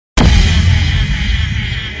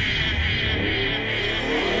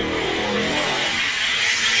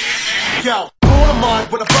Yo, born a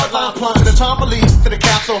mud with a bloodline plunge, the time police to the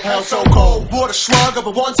capsule hell so cold. Wore the shrug of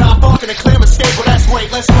a one-time fuck and a clear escape. Well, that's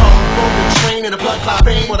great, let's go. Broken train in a blood clot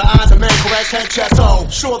vein with the eyes of men caress head chest. Oh,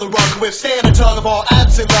 sure the rug can withstand a tug of all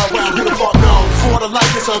absent love. Well, who the fuck knows? For the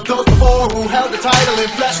likeness of those before who held the title in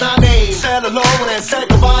flesh, not name. Said alone and said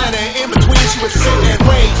goodbye, and then in between she would sit and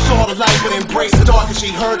wait. Saw the light would embrace the dark, and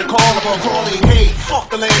she heard the call of her crawling hate.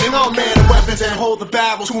 Fuck the landing, all man of weapons and hold the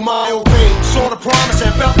barrel to my own fate. Saw the promise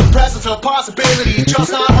and felt the presence of possibility,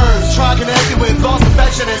 just not hers. Tried connecting with lost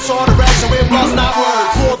affection and saw direction with lost not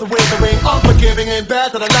words. For the withering, unforgiving and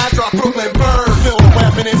bad to the last drop Brooklyn bird. Fill the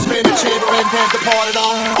weapon and spin the chamber and then departed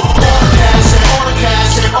on. All the cash and all the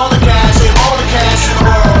cash and all the cash and all the cash in the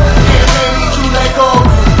world. Can't pay me to let go,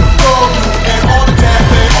 go. And all the death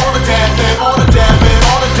and all the death and all the death and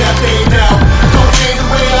all the death they down. Don't change the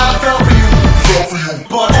way I felt for you, felt for you.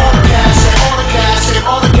 But all the cash and all the cash and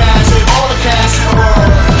all the cash and all the cash in the world.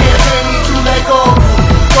 Can't pay me to let go,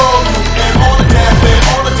 go. And all the death and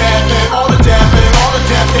all the death and all the death and all the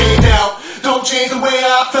death they down. Don't change the way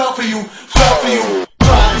I felt for you, felt for you.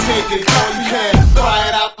 Try to take it, no you can't. Pry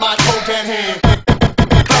it out my cold dead hand.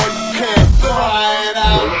 No you can't. Pry it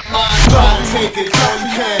out my. Try to take it.